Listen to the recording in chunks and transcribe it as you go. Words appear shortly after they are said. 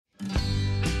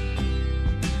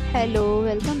Hello,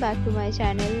 welcome back to my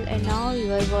channel, and now you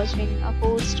are watching a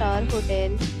 4-star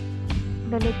hotel.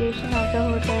 The location of the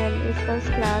hotel is first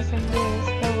class and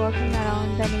guests are walking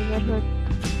around the neighborhood.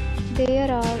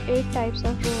 There are 8 types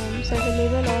of rooms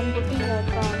available on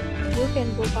booking.com. You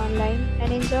can book online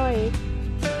and enjoy it.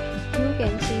 You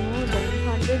can see more than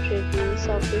 100 reviews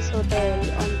of this hotel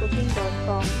on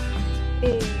booking.com.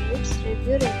 Its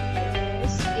review rating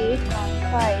is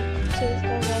 8.5, which is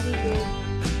the very good.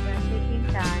 The check-in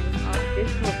time of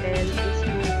this hotel is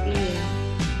 2 p.m.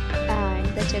 and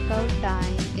the checkout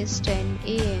time is 10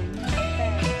 a.m.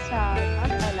 Pets are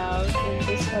not allowed in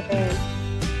this hotel.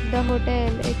 The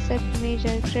hotel accepts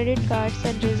major credit cards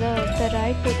and reserves the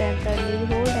right to temporarily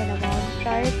hold an amount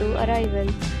prior to arrival.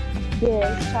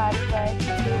 Guests are required to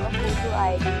show a photo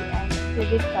ID and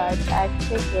credit card at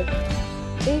check-in.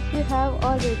 If you have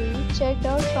already checked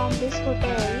out from this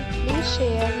hotel, please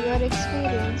share your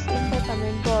experience in the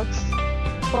comment box.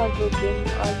 For booking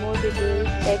or more details,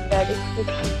 check the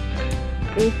description.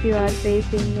 If you are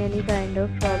facing any kind of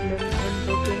problem in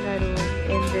booking a room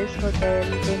in this hotel,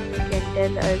 then you can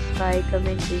tell us by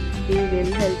commenting. We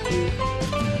will help you.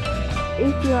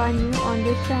 If you are new on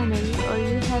this channel or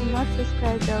you have not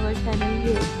subscribed our channel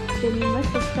yet, then you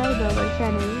must subscribe our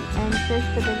channel and press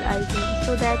the bell icon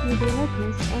so that you do not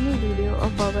miss any video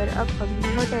of our upcoming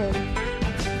hotel.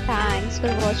 Thanks for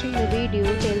watching the video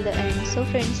till the end. So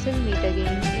friends, will meet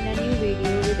again in a new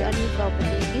video with a new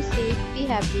property. Be safe, be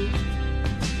happy.